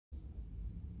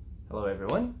Hello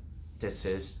everyone, this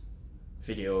is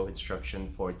video instruction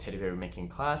for teddy bear making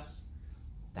class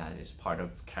that is part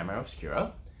of Camera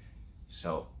Obscura.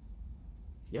 So,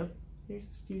 yep, here's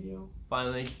the studio.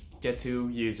 Finally get to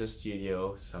use the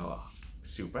studio, so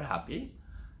super happy.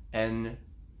 And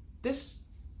this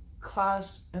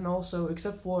class, and also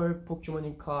except for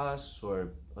Pokemon class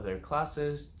or other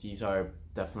classes, these are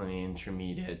definitely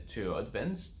intermediate to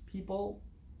advanced people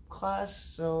class,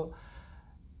 so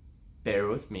bear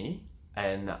with me,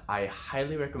 and I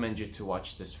highly recommend you to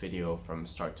watch this video from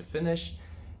start to finish,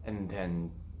 and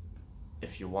then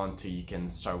if you want to, you can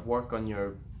start work on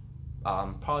your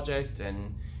project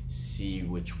and see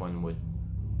which one would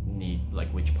need,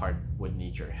 like which part would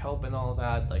need your help and all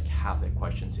that, like have the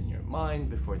questions in your mind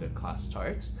before the class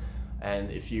starts.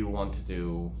 And if you want to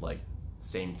do like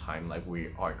same time, like we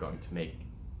are going to make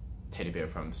teddy bear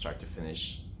from start to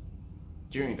finish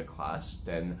during the class,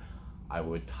 then I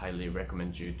would highly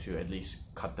recommend you to at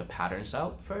least cut the patterns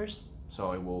out first,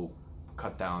 so it will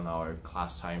cut down our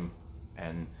class time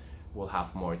and we'll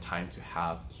have more time to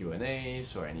have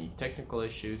Q&As or any technical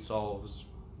issues solves,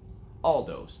 all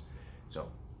those. So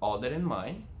all that in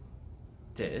mind,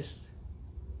 this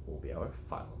will be our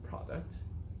final product,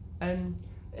 and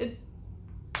it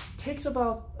takes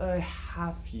about a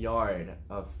half yard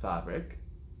of fabric.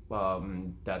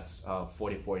 That's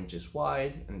 44 inches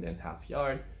wide, and then half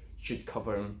yard should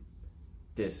cover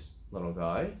this little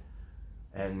guy.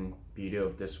 And beauty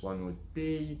of this one would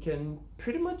be you can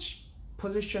pretty much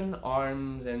position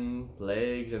arms and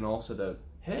legs and also the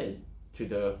head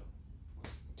to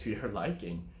your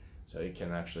liking, so you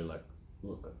can actually like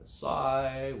look at the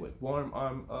side with one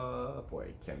arm up, or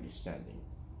it can be standing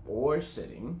or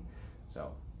sitting.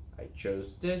 So I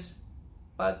chose this,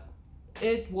 but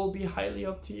it will be highly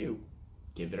up to you.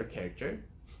 Give it a character,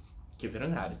 give it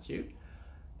an attitude,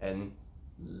 and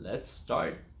let's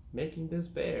start making this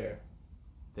bear.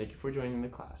 Thank you for joining the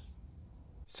class.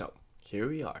 So here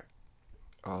we are.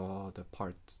 All the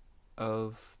parts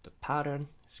of the pattern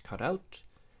is cut out,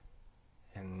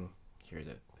 and here are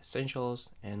the essentials.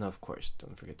 And of course,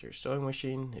 don't forget your sewing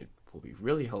machine. It will be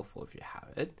really helpful if you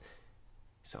have it.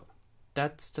 So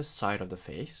that's the side of the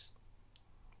face.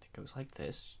 It goes like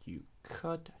this. You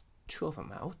cut two of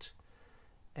them out,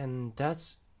 and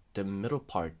that's the middle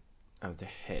part of the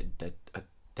head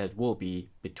that will be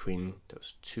between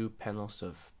those two panels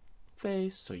of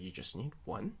face, so you just need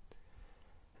one.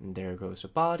 And there goes the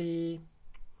body.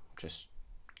 Just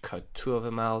cut two of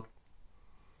them out.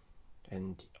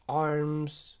 And the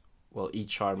arms, well,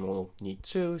 each arm will need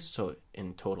two, so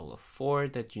in total of 4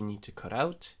 that you need to cut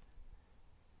out.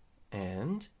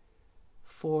 And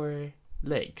 4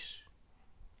 legs.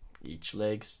 Each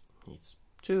leg needs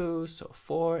 2, so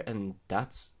 4, and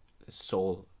that's the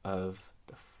sole of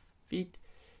the feet,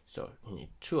 so you need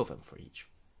 2 of them for each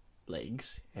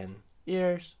legs. And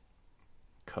ears,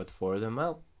 cut 4 of them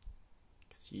out,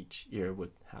 because each ear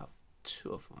would have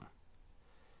 2 of them.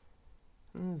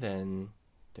 And then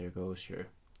there goes your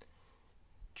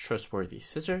trustworthy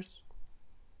scissors.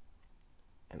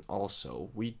 And also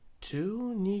we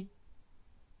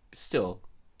still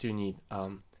do need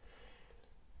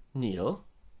needle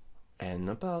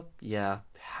and about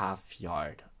half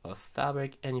yard of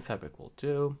fabric. Any fabric will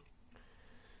do.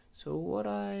 So what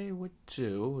I would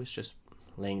do is just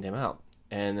laying them out,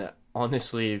 and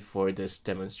honestly for this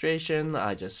demonstration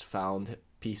I just found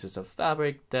pieces of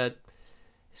fabric that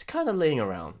is kind of laying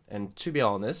around. And to be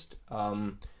honest,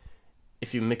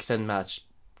 if you mix and match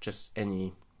just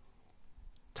any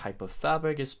type of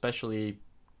fabric, especially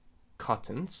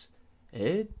cottons,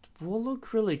 it will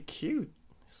look really cute.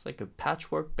 It's like a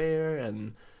patchwork bear,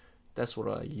 and that's what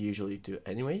I usually do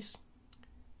anyways.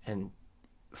 And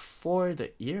for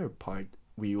the ear part,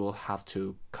 we will have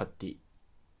to cut the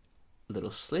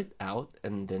little slit out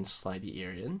and then slide the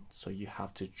ear in, so you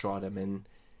have to draw them in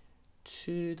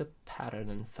to the pattern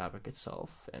and fabric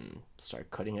itself and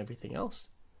start cutting everything else.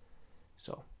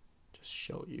 So just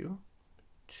show you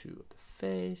 2 of the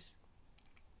face.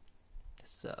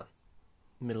 That's the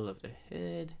middle of the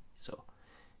head, so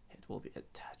it will be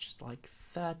attached like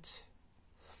that,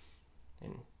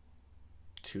 and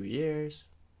 2 ears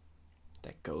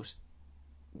that goes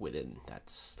within that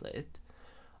slit.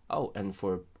 Oh, and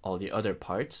for all the other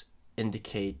parts,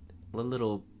 indicate a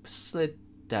little slit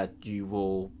that you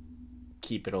will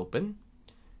keep it open,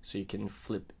 so you can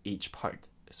flip each part.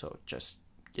 So just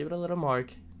give it a little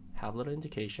mark, have a little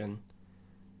indication,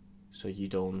 so you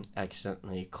don't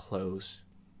accidentally close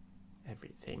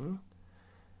everything.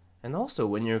 And also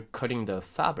when you're cutting the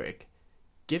fabric,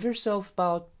 give yourself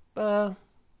about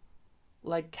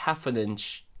like half an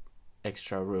inch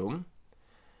extra room,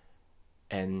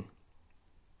 and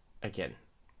again,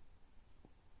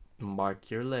 mark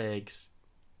your legs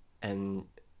and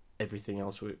everything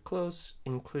else will close,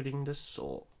 including the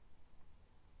sole.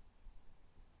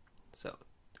 So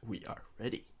we are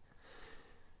ready.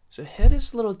 So head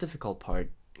is a little difficult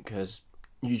part because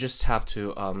you just have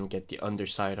to get the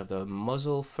underside of the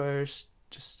muzzle first,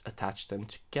 just attach them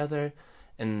together,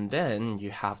 and then you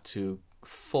have to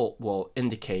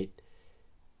indicate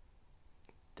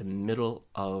the middle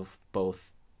of both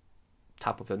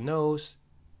top of the nose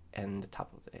and the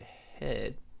top of the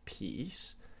head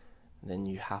piece. And then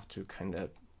you have to kind of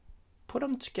put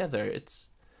them together. It's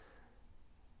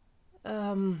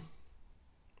and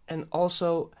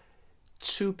also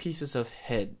 2 pieces of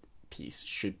head piece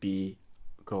should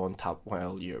go on top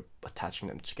while you're attaching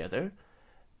them together,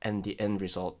 and the end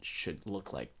result should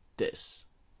look like this.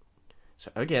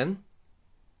 So again,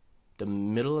 the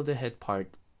middle of the head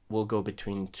part will go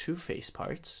between 2 face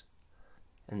parts,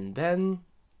 and then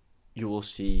you will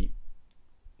see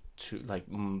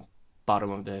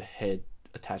bottom of the head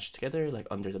attached together, like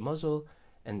under the muzzle,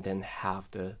 and then have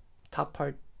the top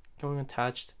part going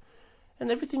attached,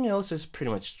 and everything else is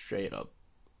pretty much straight up.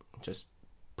 Just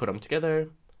put them together,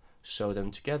 sew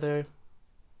them together,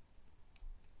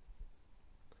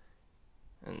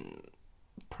 and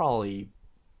probably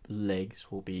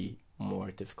legs will be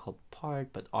more difficult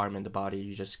part, but arm and the body,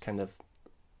 you just kind of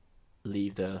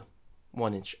leave the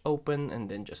 1 inch open and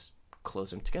then just close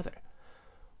them together.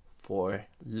 For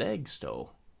legs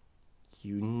though,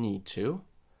 you need to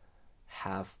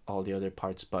have all the other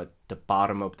parts, but the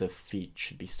bottom of the feet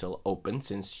should be still open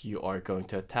since you are going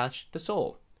to attach the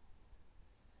sole.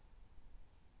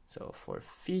 So for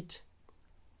feet,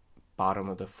 bottom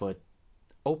of the foot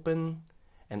open,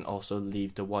 and also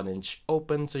leave the 1 inch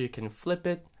open so you can flip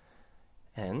it,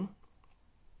 and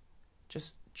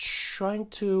just trying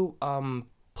to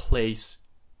place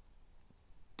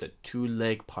the 2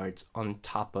 leg parts on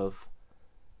top of,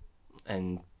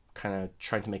 and kind of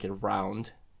trying to make it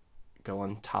round, go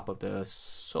on top of the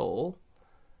sole.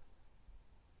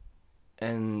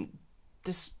 And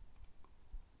this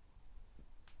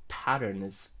pattern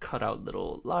is cut out a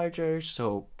little larger,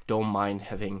 so don't mind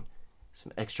having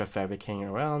some extra fabric hanging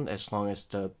around as long as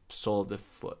the sole of the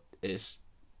foot is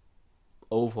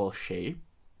oval shape,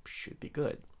 should be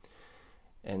good.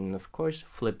 And of course,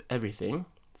 flip everything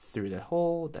through the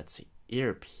hole. That's the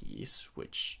earpiece,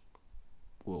 which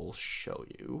will show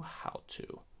you how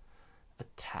to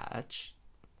attach.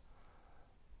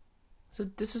 So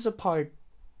this is a part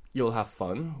you'll have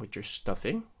fun with your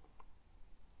stuffing,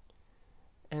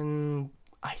 and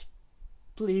I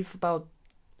believe about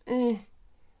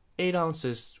 8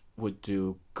 ounces would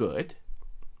do good,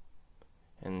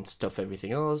 and stuff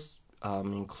everything else,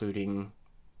 including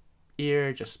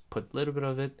ear, just put a little bit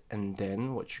of it, and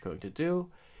then what you're going to do,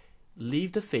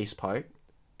 leave the face part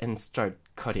and start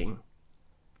cutting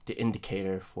the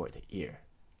indicator for the ear.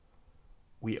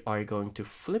 We are going to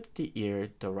flip the ear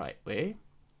the right way,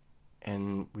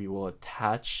 and we will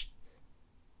attach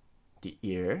the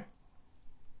ear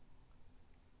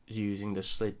using the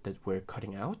slit that we're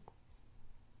cutting out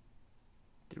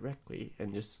directly,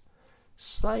 and just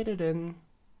slide it in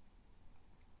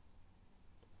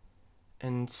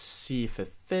and see if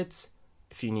it fits.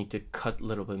 If you need to cut a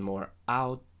little bit more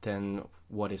out than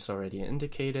what is already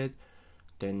indicated,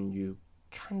 then you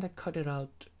kind of cut it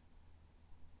out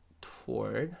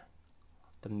toward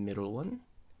the middle one.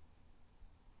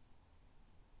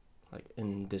 Like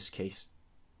in this case,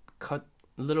 cut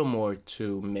a little more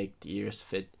to make the ears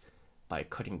fit by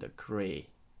cutting the gray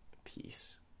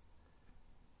piece.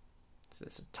 So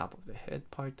that's the top of the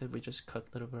head part that we just cut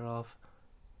a little bit off.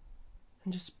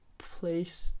 And just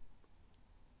place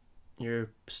your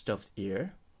stuffed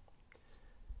ear.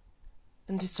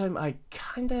 And this time I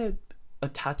kind of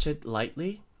attach it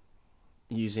lightly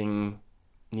using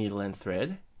needle and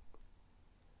thread.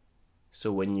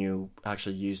 So when you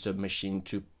actually use the machine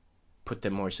to put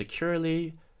them more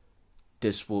securely,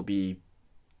 this will be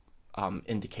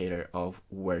indicator of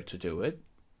where to do it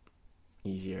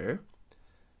easier.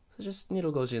 So just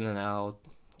needle goes in and out,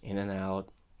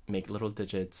 make little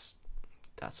digits.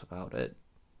 That's about it.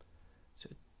 So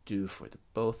do for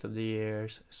both of the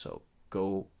ears. So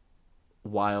go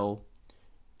while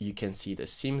you can see the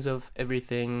seams of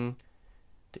everything.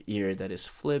 The ear that is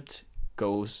flipped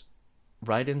goes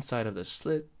right inside of the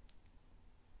slit,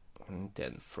 and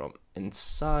then from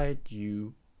inside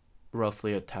you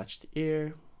roughly attach the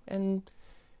ear and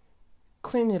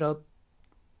clean it up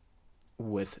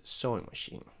with sewing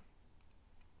machine.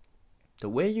 The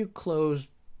way you close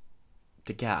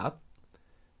the gap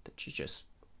that you just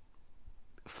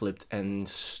flipped and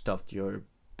stuffed your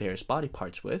bear's body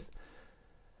parts with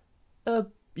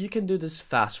You can do this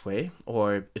fast way,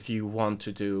 or if you want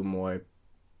to do more,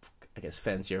 I guess,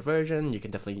 fancier version, you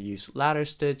can definitely use ladder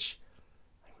stitch.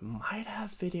 I might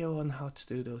have video on how to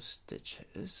do those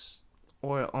stitches,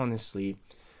 or honestly,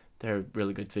 there are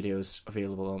really good videos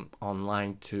available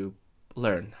online to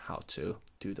learn how to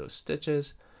do those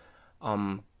stitches.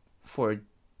 And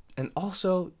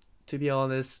also, to be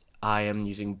honest, I am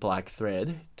using black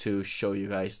thread to show you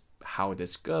guys how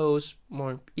this goes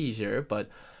more easier, but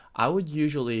I would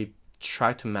usually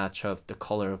try to match up the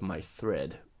color of my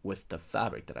thread with the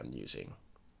fabric that I'm using.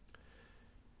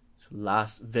 So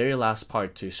very last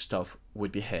part to stuff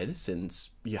would be head,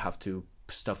 since you have to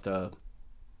stuff the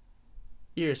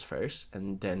ears first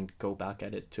and then go back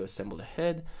at it to assemble the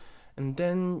head. And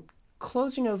then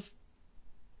closing of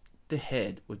the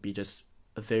head would be just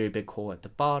a very big hole at the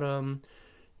bottom.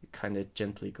 You kind of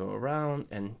gently go around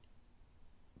and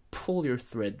pull your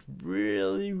thread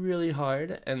really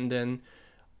hard, and then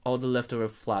all the leftover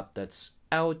flap that's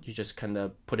out, you just kind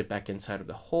of put it back inside of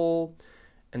the hole,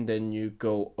 and then you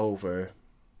go over,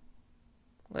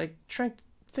 like,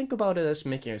 think about it as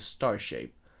making a star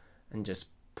shape, and just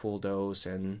pull those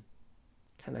and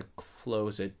kind of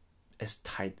close it as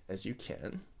tight as you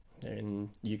can. And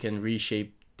you can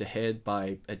reshape the head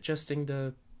by adjusting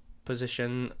the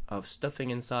position of stuffing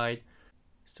inside.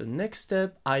 So next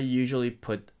step, I usually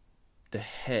put the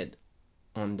head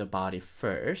on the body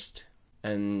first,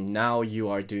 and now you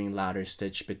are doing ladder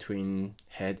stitch between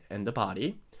head and the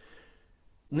body.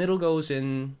 Needle goes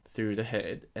in through the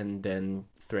head, and then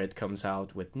thread comes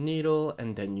out with needle,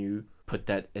 and then you put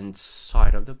that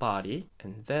inside of the body,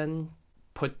 and then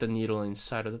put the needle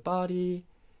inside of the body.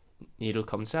 Needle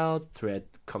comes out, thread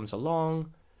comes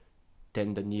along,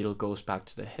 then the needle goes back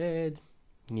to the head,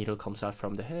 needle comes out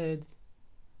from the head,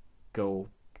 go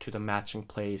to the matching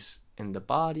place in the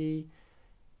body,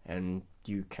 and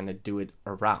you kind of do it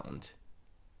around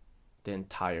the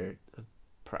entire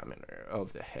parameter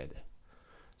of the head.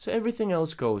 So everything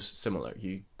else goes similar.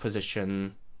 You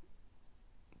position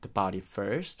the body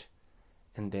first,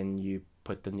 and then you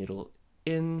put the needle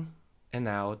in and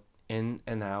out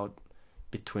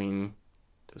between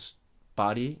the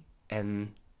body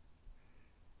and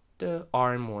the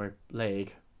arm or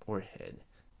leg or head.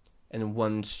 And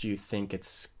once you think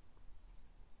it's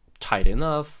tight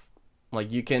enough,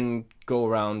 like, you can go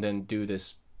around and do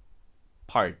this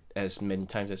part as many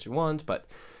times as you want, but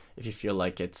if you feel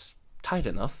like it's tight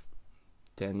enough,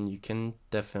 then you can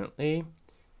definitely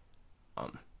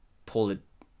pull it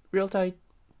real tight,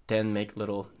 then make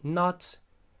little knots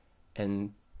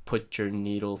and put your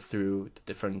needle through the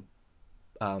different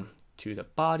to the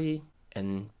body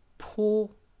and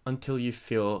pull until you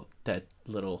feel that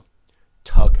little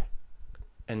tug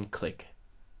and click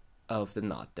of the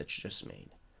knot that you just made.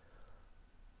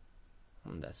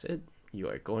 And that's it. You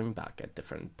are going back at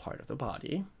different part of the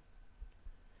body.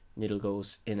 Needle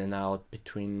goes in and out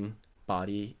between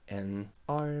body and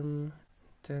arm,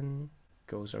 then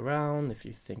goes around. If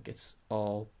you think it's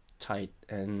all tight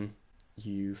and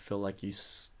you feel like you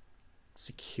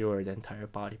secure the entire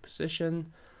body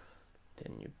position,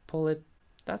 then you pull it.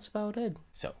 That's about it.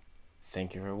 So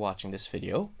thank you for watching this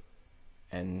video,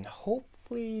 and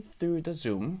hopefully through the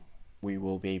Zoom we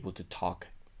will be able to talk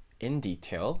in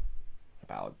detail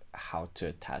about how to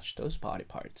attach those body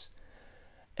parts.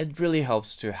 It really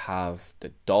helps to have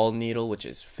the dull needle, which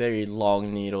is very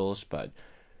long needles, but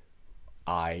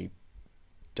I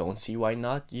don't see why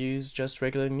not use just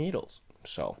regular needles.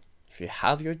 So if you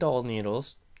have your dull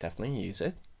needles, definitely use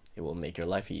it. It will make your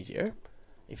life easier.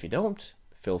 If you don't,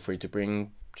 feel free to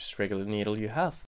bring just regular needle you have.